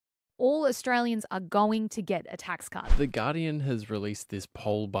all Australians are going to get a tax cut. The Guardian has released this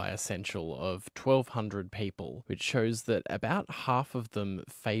poll by Essential of 1,200 people, which shows that about half of them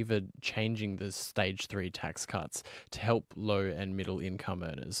favoured changing the stage 3 tax cuts to help low and middle income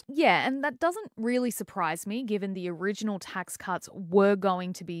earners. Yeah, and that doesn't really surprise me, given the original tax cuts were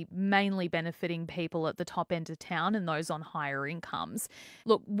going to be mainly benefiting people at the top end of town and those on higher incomes.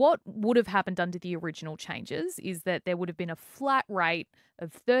 Look, what would have happened under the original changes is that there would have been a flat rate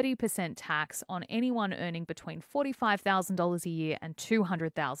of 30% tax on anyone earning between $45,000 a year and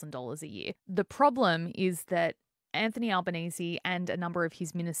 $200,000 a year. The problem is that Anthony Albanese and a number of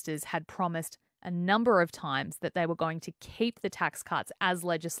his ministers had promised a number of times that they were going to keep the tax cuts as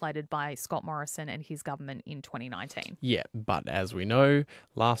legislated by Scott Morrison and his government in 2019. Yeah, but as we know,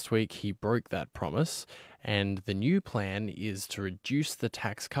 last week he broke that promise, and the new plan is to reduce the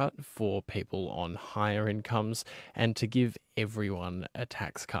tax cut for people on higher incomes and to give everyone a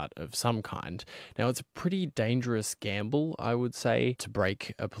tax cut of some kind. Now, it's a pretty dangerous gamble, I would say, to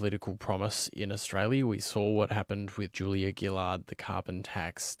break a political promise in Australia. We saw what happened with Julia Gillard, the carbon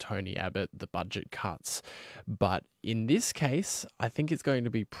tax, Tony Abbott, the budget cuts. But in this case, I think it's going to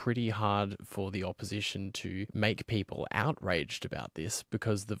be pretty hard for the opposition to make people outraged about this,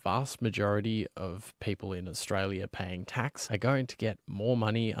 because the vast majority of people in Australia paying tax are going to get more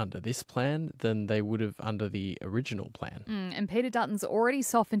money under this plan than they would have under the original plan. And Peter Dutton's already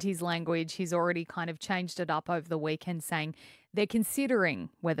softened his language. He's already kind of changed it up over the weekend, saying they're considering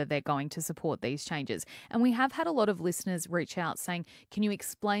whether they're going to support these changes. And we have had a lot of listeners reach out saying, can you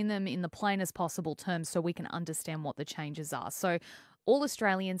explain them in the plainest possible terms so we can understand what the changes are? So all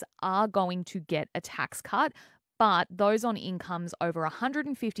Australians are going to get a tax cut, but those on incomes over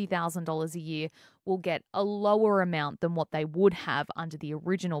 $150,000 a year will get a lower amount than what they would have under the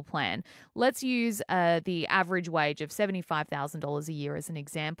original plan. Let's use the average wage of $75,000 a year as an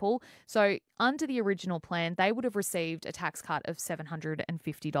example. So under the original plan, they would have received a tax cut of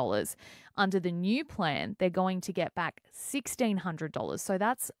 $750. Under the new plan, they're going to get back $1,600. So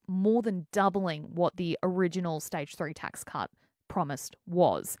that's more than doubling what the original stage 3 tax cut promised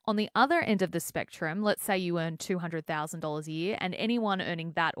was. On the other end of the spectrum, let's say you earn $200,000 a year and anyone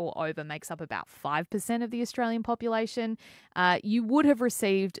earning that or over makes up about 5% of the Australian population, you would have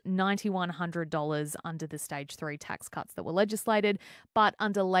received $9,100 under the stage 3 tax cuts that were legislated, but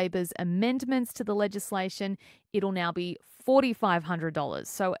under Labor's amendments to the legislation, it'll now be $4,500.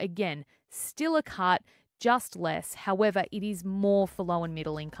 So again, still a cut, just less. However, it is more for low and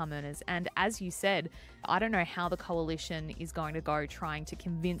middle income earners. And as you said, I don't know how the coalition is going to go trying to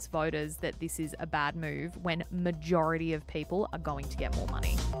convince voters that this is a bad move when majority of people are going to get more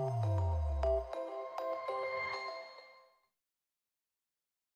money.